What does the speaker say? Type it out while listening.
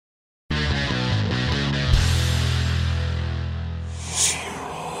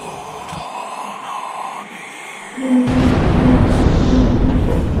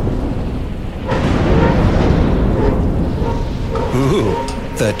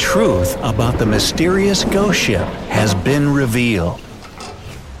The truth about the mysterious ghost ship has been revealed.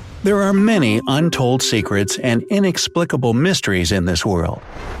 There are many untold secrets and inexplicable mysteries in this world.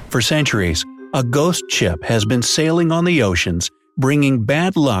 For centuries, a ghost ship has been sailing on the oceans, bringing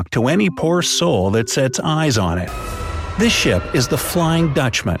bad luck to any poor soul that sets eyes on it. This ship is the Flying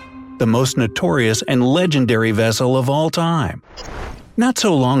Dutchman, the most notorious and legendary vessel of all time. Not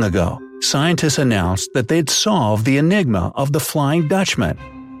so long ago, scientists announced that they'd solved the enigma of the Flying Dutchman.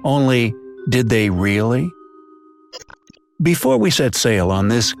 Only, did they really? Before we set sail on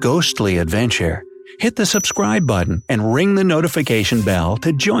this ghostly adventure, hit the subscribe button and ring the notification bell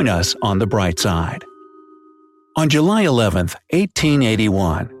to join us on the bright side. On July 11,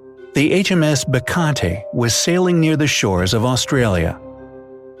 1881, the HMS Bacchante was sailing near the shores of Australia.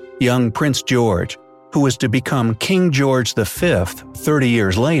 Young Prince George, who was to become King George V 30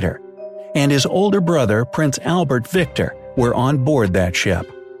 years later, and his older brother Prince Albert Victor were on board that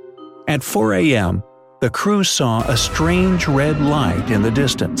ship. At 4 a.m., the crew saw a strange red light in the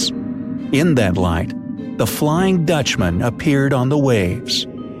distance. In that light, the Flying Dutchman appeared on the waves.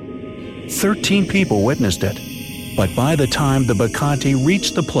 13 people witnessed it, but by the time the Bacchante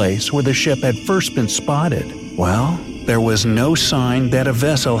reached the place where the ship had first been spotted, well, there was no sign that a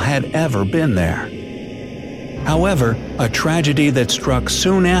vessel had ever been there. However, a tragedy that struck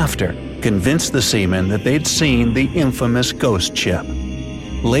soon after convinced the seamen that they'd seen the infamous ghost ship.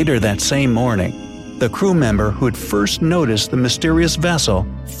 Later that same morning, the crew member who'd first noticed the mysterious vessel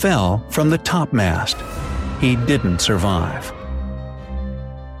fell from the topmast. He didn't survive.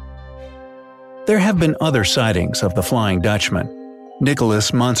 There have been other sightings of the Flying Dutchman.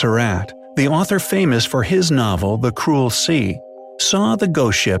 Nicholas Montserrat, the author famous for his novel The Cruel Sea, saw the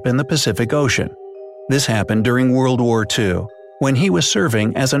ghost ship in the Pacific Ocean. This happened during World War II, when he was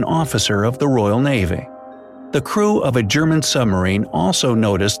serving as an officer of the Royal Navy. The crew of a German submarine also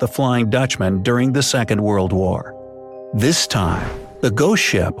noticed the Flying Dutchman during the Second World War. This time, the ghost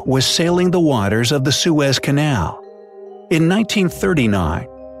ship was sailing the waters of the Suez Canal. In 1939,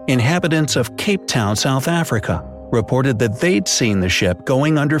 inhabitants of Cape Town, South Africa, reported that they'd seen the ship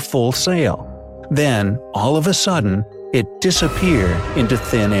going under full sail. Then, all of a sudden, it disappeared into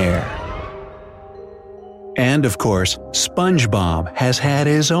thin air. And of course, SpongeBob has had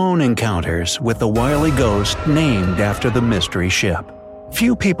his own encounters with the wily ghost named after the mystery ship.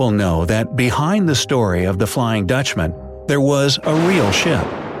 Few people know that behind the story of the Flying Dutchman, there was a real ship.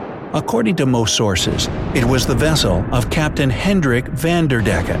 According to most sources, it was the vessel of Captain Hendrik van der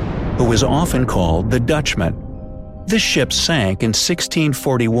Decken, who was often called the Dutchman. This ship sank in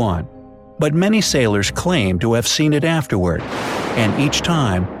 1641, but many sailors claim to have seen it afterward, and each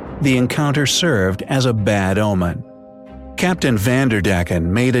time, the encounter served as a bad omen. Captain van der Decken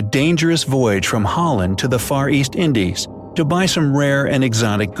made a dangerous voyage from Holland to the Far East Indies to buy some rare and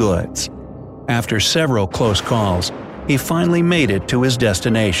exotic goods. After several close calls, he finally made it to his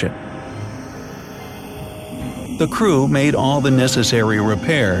destination. The crew made all the necessary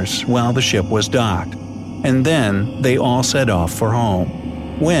repairs while the ship was docked, and then they all set off for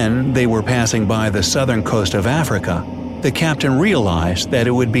home. When they were passing by the southern coast of Africa, the captain realized that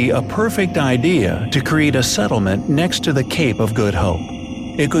it would be a perfect idea to create a settlement next to the Cape of Good Hope.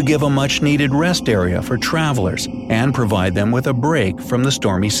 It could give a much-needed rest area for travelers and provide them with a break from the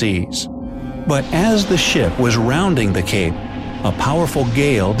stormy seas. But as the ship was rounding the cape, a powerful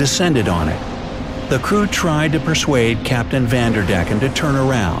gale descended on it. The crew tried to persuade Captain van der Decken to turn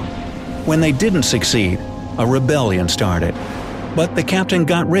around. When they didn't succeed, a rebellion started. But the captain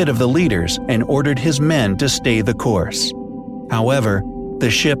got rid of the leaders and ordered his men to stay the course. However, the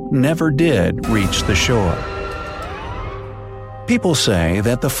ship never did reach the shore. People say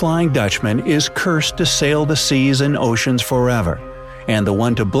that the Flying Dutchman is cursed to sail the seas and oceans forever, and the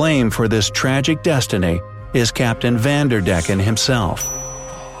one to blame for this tragic destiny is Captain van der Decken himself.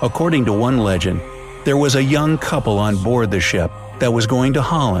 According to one legend, there was a young couple on board the ship that was going to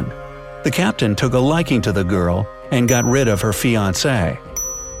Holland. The captain took a liking to the girl and got rid of her fiancé.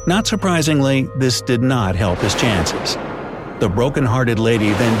 Not surprisingly, this did not help his chances. The broken-hearted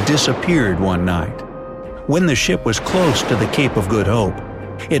lady then disappeared one night. When the ship was close to the Cape of Good Hope,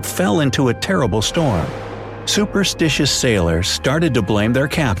 it fell into a terrible storm. Superstitious sailors started to blame their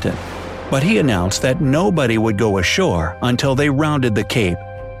captain, but he announced that nobody would go ashore until they rounded the cape,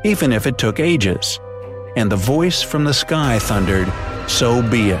 even if it took ages. And the voice from the sky thundered, "So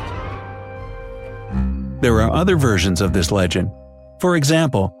be it." There are other versions of this legend. For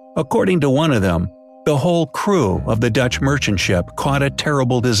example, according to one of them, the whole crew of the Dutch merchant ship caught a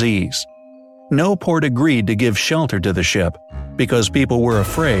terrible disease. No port agreed to give shelter to the ship because people were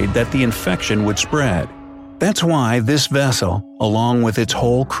afraid that the infection would spread. That's why this vessel, along with its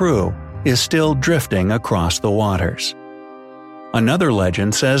whole crew, is still drifting across the waters. Another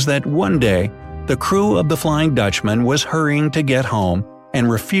legend says that one day, the crew of the Flying Dutchman was hurrying to get home and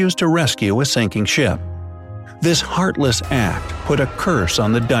refused to rescue a sinking ship. This heartless act put a curse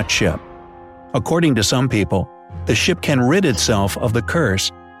on the Dutch ship. According to some people, the ship can rid itself of the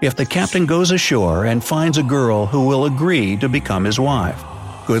curse if the captain goes ashore and finds a girl who will agree to become his wife.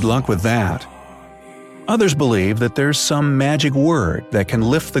 Good luck with that. Others believe that there's some magic word that can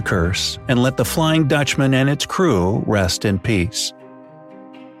lift the curse and let the Flying Dutchman and its crew rest in peace.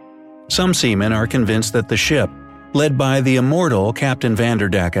 Some seamen are convinced that the ship, led by the immortal Captain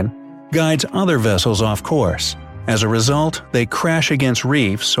Vanderdecken, guides other vessels off course. As a result, they crash against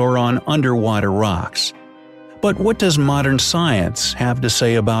reefs or on underwater rocks. But what does modern science have to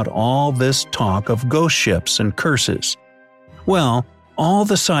say about all this talk of ghost ships and curses? Well, all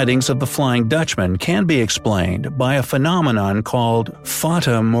the sightings of the Flying Dutchman can be explained by a phenomenon called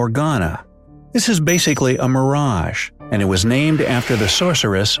Fata Morgana. This is basically a mirage, and it was named after the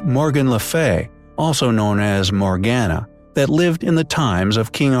sorceress Morgan Le Fay, also known as Morgana, that lived in the times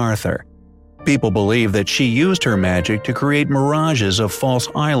of King Arthur. People believe that she used her magic to create mirages of false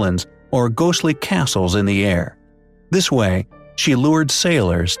islands or ghostly castles in the air. This way, she lured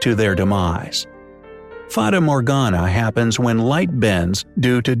sailors to their demise. Fata Morgana happens when light bends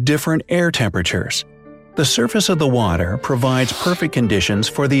due to different air temperatures. The surface of the water provides perfect conditions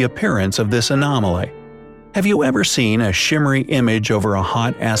for the appearance of this anomaly. Have you ever seen a shimmery image over a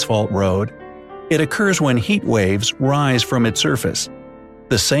hot asphalt road? It occurs when heat waves rise from its surface.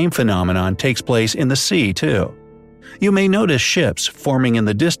 The same phenomenon takes place in the sea too. You may notice ships forming in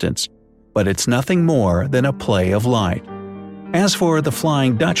the distance, but it's nothing more than a play of light. As for the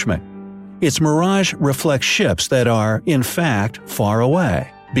Flying Dutchman, its mirage reflects ships that are, in fact, far away,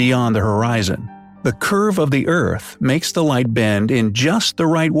 beyond the horizon. The curve of the Earth makes the light bend in just the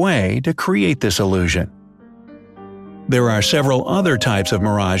right way to create this illusion. There are several other types of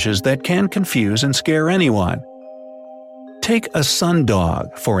mirages that can confuse and scare anyone. Take a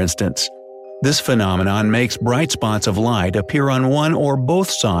sundog, for instance. This phenomenon makes bright spots of light appear on one or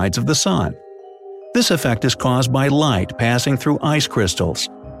both sides of the sun. This effect is caused by light passing through ice crystals.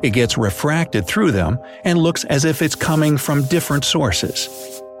 It gets refracted through them and looks as if it's coming from different sources.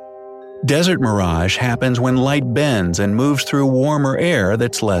 Desert mirage happens when light bends and moves through warmer air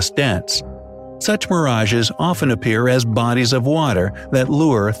that's less dense. Such mirages often appear as bodies of water that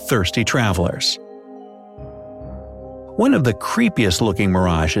lure thirsty travelers. One of the creepiest-looking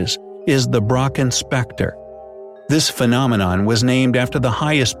mirages is the Brocken Spectre. This phenomenon was named after the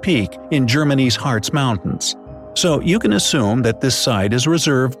highest peak in Germany's Harz Mountains, so you can assume that this site is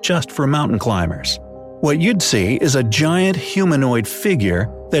reserved just for mountain climbers. What you'd see is a giant humanoid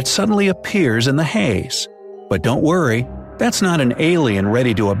figure that suddenly appears in the haze. But don't worry, that's not an alien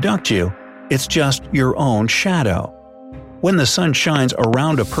ready to abduct you, it's just your own shadow. When the sun shines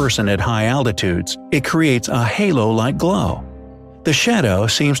around a person at high altitudes, it creates a halo-like glow. The shadow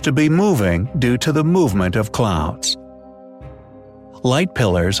seems to be moving due to the movement of clouds. Light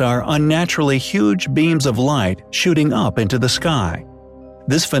pillars are unnaturally huge beams of light shooting up into the sky.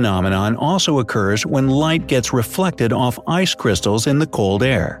 This phenomenon also occurs when light gets reflected off ice crystals in the cold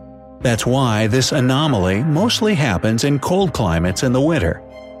air. That's why this anomaly mostly happens in cold climates in the winter.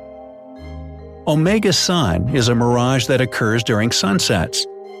 Omega Sun is a mirage that occurs during sunsets.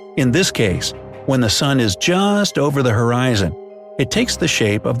 In this case, when the sun is just over the horizon, it takes the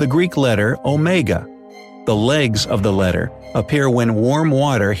shape of the Greek letter omega. The legs of the letter appear when warm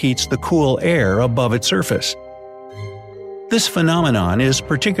water heats the cool air above its surface. This phenomenon is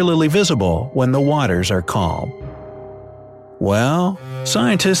particularly visible when the waters are calm. Well,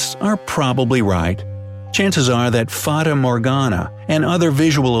 scientists are probably right. Chances are that Fata Morgana and other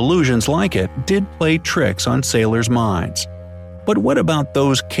visual illusions like it did play tricks on sailors' minds. But what about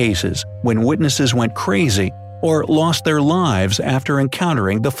those cases when witnesses went crazy or lost their lives after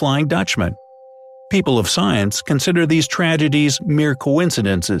encountering the Flying Dutchman? People of science consider these tragedies mere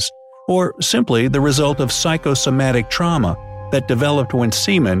coincidences, or simply the result of psychosomatic trauma that developed when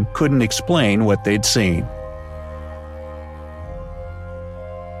seamen couldn't explain what they'd seen.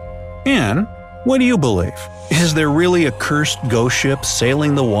 And what do you believe? Is there really a cursed ghost ship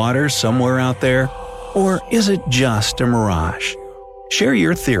sailing the waters somewhere out there? Or is it just a mirage? Share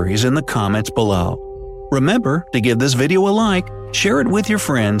your theories in the comments below. Remember to give this video a like, share it with your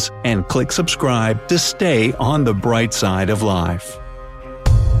friends, and click subscribe to stay on the bright side of life.